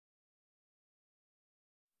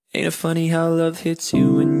Ain't it funny how love hits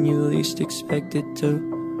you when you least expect it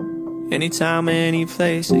to? Anytime, any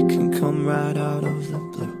place, it can come right out of the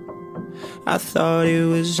blue. I thought it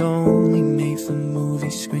was only made for movie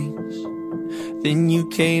screens. Then you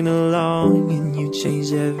came along and you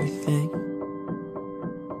changed everything.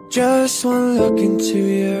 Just one look into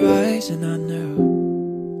your eyes and I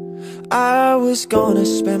knew I was gonna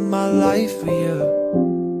spend my life with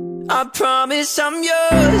you. I promise I'm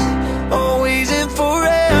yours, always and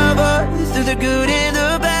forever, through the good and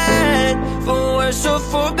the bad, for worse or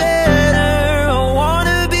for better. I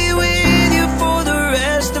wanna be with you for the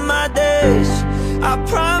rest of my days. I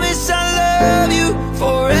promise I love you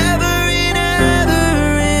forever and ever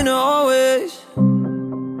and always.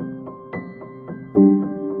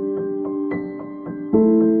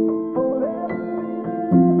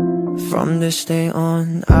 From this day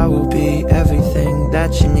on, I will be everything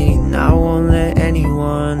that you need, and I won't let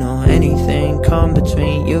anyone or anything come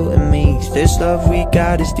between you and me. 'Cause this love we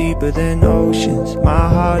got is deeper than oceans. My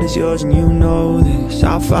heart is yours and you know this.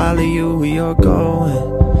 I'll follow you where you're going,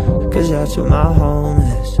 'cause that's where my home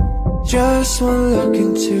is. Just one look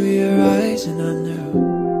into your eyes and I knew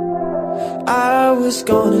I was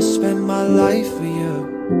gonna spend my life with you.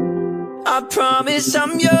 I promise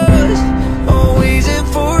I'm yours, always and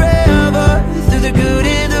forever, through the good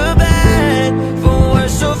and the bad, for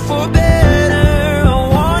worse or for better. I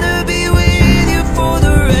wanna be with you for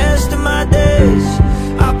the rest of my days.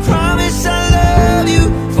 I promise I love you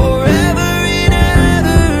forever and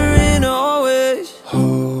ever and always.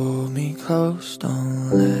 Hold me close, don't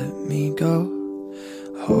let me go.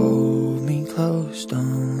 Hold me close,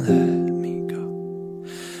 don't let me go.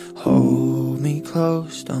 Hold me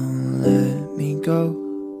close, don't let me go.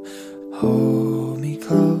 Hold me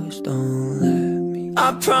close, don't let me go.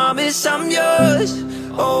 I promise I'm yours,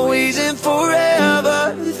 always and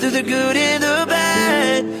forever, through the good and the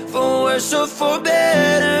bad, for worse or for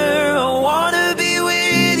better. I wanna be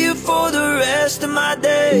with you for the rest of my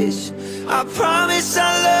days. I promise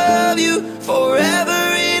I love you forever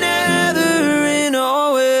and ever and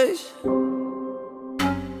always.